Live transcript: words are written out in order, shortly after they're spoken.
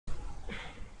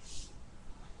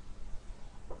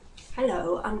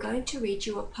Hello, I'm going to read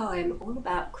you a poem all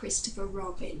about Christopher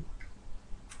Robin,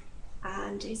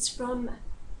 and it's from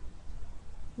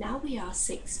Now We Are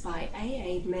Six by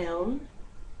A.A.Milne,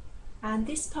 and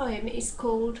this poem is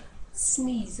called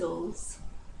Sneezles.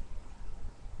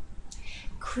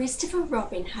 Christopher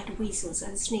Robin had weasels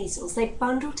and sneezles. They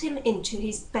bundled him into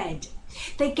his bed.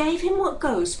 They gave him what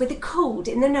goes with a cold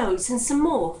in the nose and some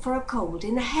more for a cold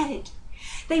in the head.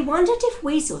 They wondered if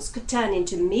weasels could turn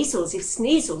into measles, if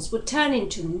sneezles would turn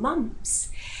into mumps.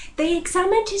 They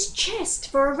examined his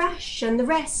chest for a rash and the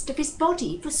rest of his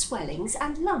body for swellings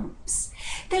and lumps.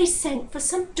 They sent for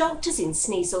some doctors in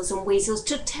sneezles and weasels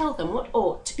to tell them what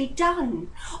ought to be done.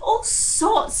 All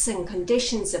sorts and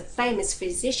conditions of famous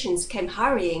physicians came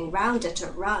hurrying round at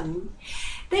a run.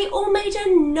 They all made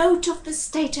a note of the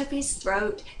state of his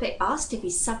throat. They asked if he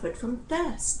suffered from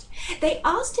thirst. They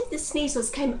asked if the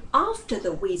sneezles came after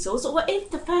the weasels or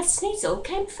if the first sneezle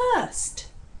came first.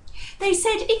 They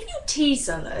said, if you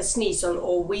teasel a sneezle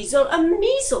or weasel, a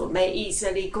measle may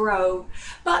easily grow.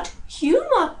 But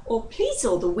humour or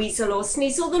pleasel the weasel or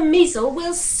sneezle, the measle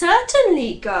will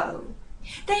certainly go.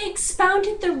 They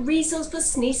expounded the reasons for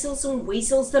sneezles and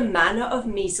weasels, the manner of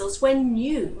measles when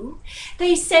new.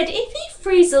 They said, if he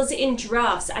freezles in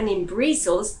draughts and in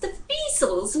breezels, the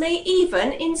feasles may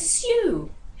even ensue.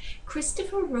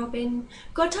 Christopher Robin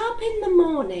got up in the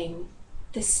morning.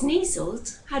 The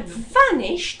sneezles had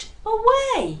vanished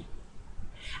away,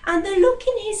 and the look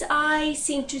in his eye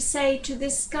seemed to say to the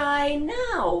sky,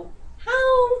 now,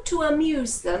 how to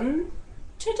amuse them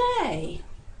today?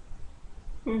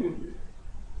 If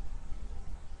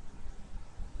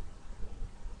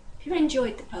you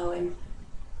enjoyed the poem,